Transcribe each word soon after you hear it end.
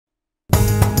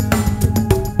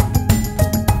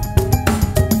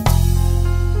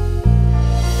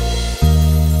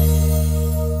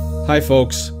Hi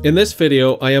folks, in this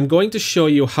video I am going to show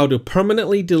you how to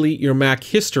permanently delete your Mac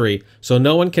history so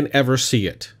no one can ever see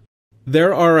it.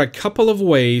 There are a couple of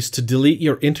ways to delete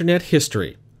your internet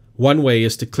history. One way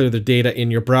is to clear the data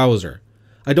in your browser.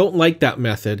 I don't like that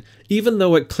method. Even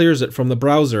though it clears it from the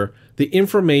browser, the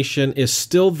information is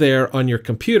still there on your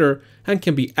computer and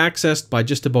can be accessed by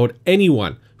just about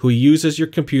anyone who uses your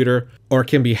computer or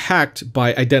can be hacked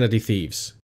by identity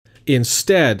thieves.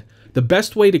 Instead, the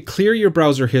best way to clear your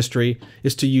browser history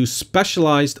is to use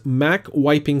specialized Mac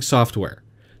wiping software.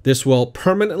 This will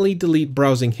permanently delete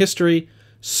browsing history,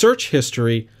 search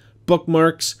history,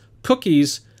 bookmarks,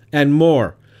 cookies, and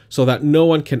more so that no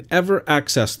one can ever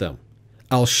access them.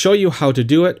 I'll show you how to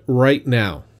do it right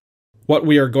now. What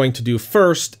we are going to do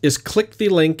first is click the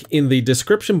link in the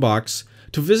description box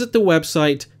to visit the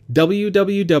website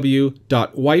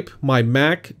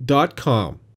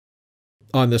www.wipemymac.com.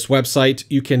 On this website,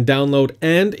 you can download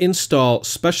and install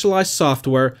specialized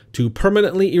software to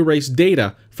permanently erase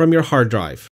data from your hard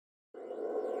drive.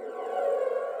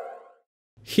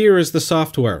 Here is the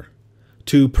software.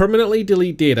 To permanently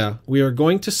delete data, we are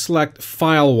going to select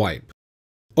File Wipe.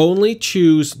 Only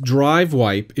choose Drive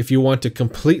Wipe if you want to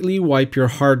completely wipe your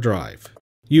hard drive.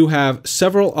 You have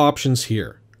several options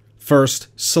here. First,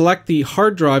 select the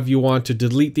hard drive you want to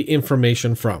delete the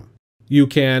information from. You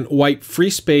can wipe free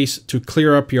space to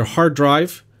clear up your hard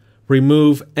drive,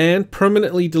 remove and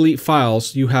permanently delete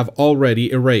files you have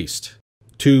already erased.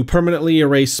 To permanently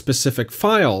erase specific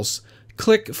files,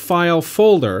 click File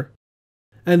Folder,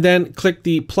 and then click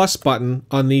the plus button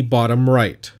on the bottom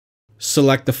right.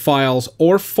 Select the files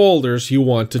or folders you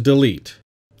want to delete.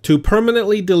 To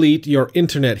permanently delete your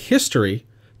internet history,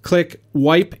 click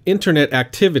Wipe Internet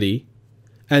Activity,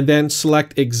 and then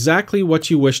select exactly what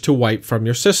you wish to wipe from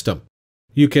your system.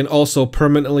 You can also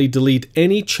permanently delete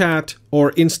any chat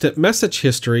or instant message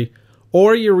history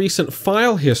or your recent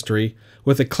file history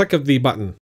with a click of the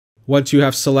button. Once you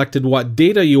have selected what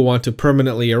data you want to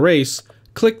permanently erase,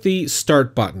 click the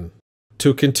Start button.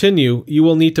 To continue, you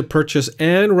will need to purchase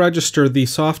and register the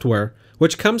software,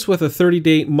 which comes with a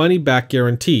 30-day money-back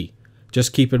guarantee.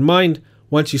 Just keep in mind,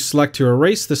 once you select to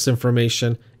erase this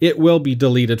information, it will be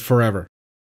deleted forever.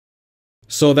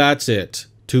 So that's it.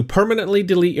 To permanently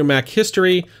delete your Mac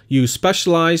history, use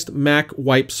specialized Mac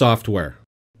wipe software.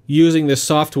 Using this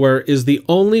software is the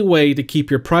only way to keep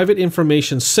your private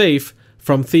information safe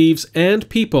from thieves and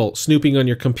people snooping on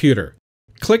your computer.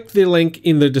 Click the link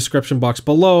in the description box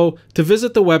below to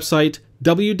visit the website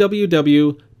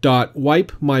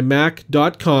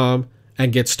www.wipemymac.com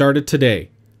and get started today.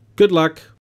 Good luck!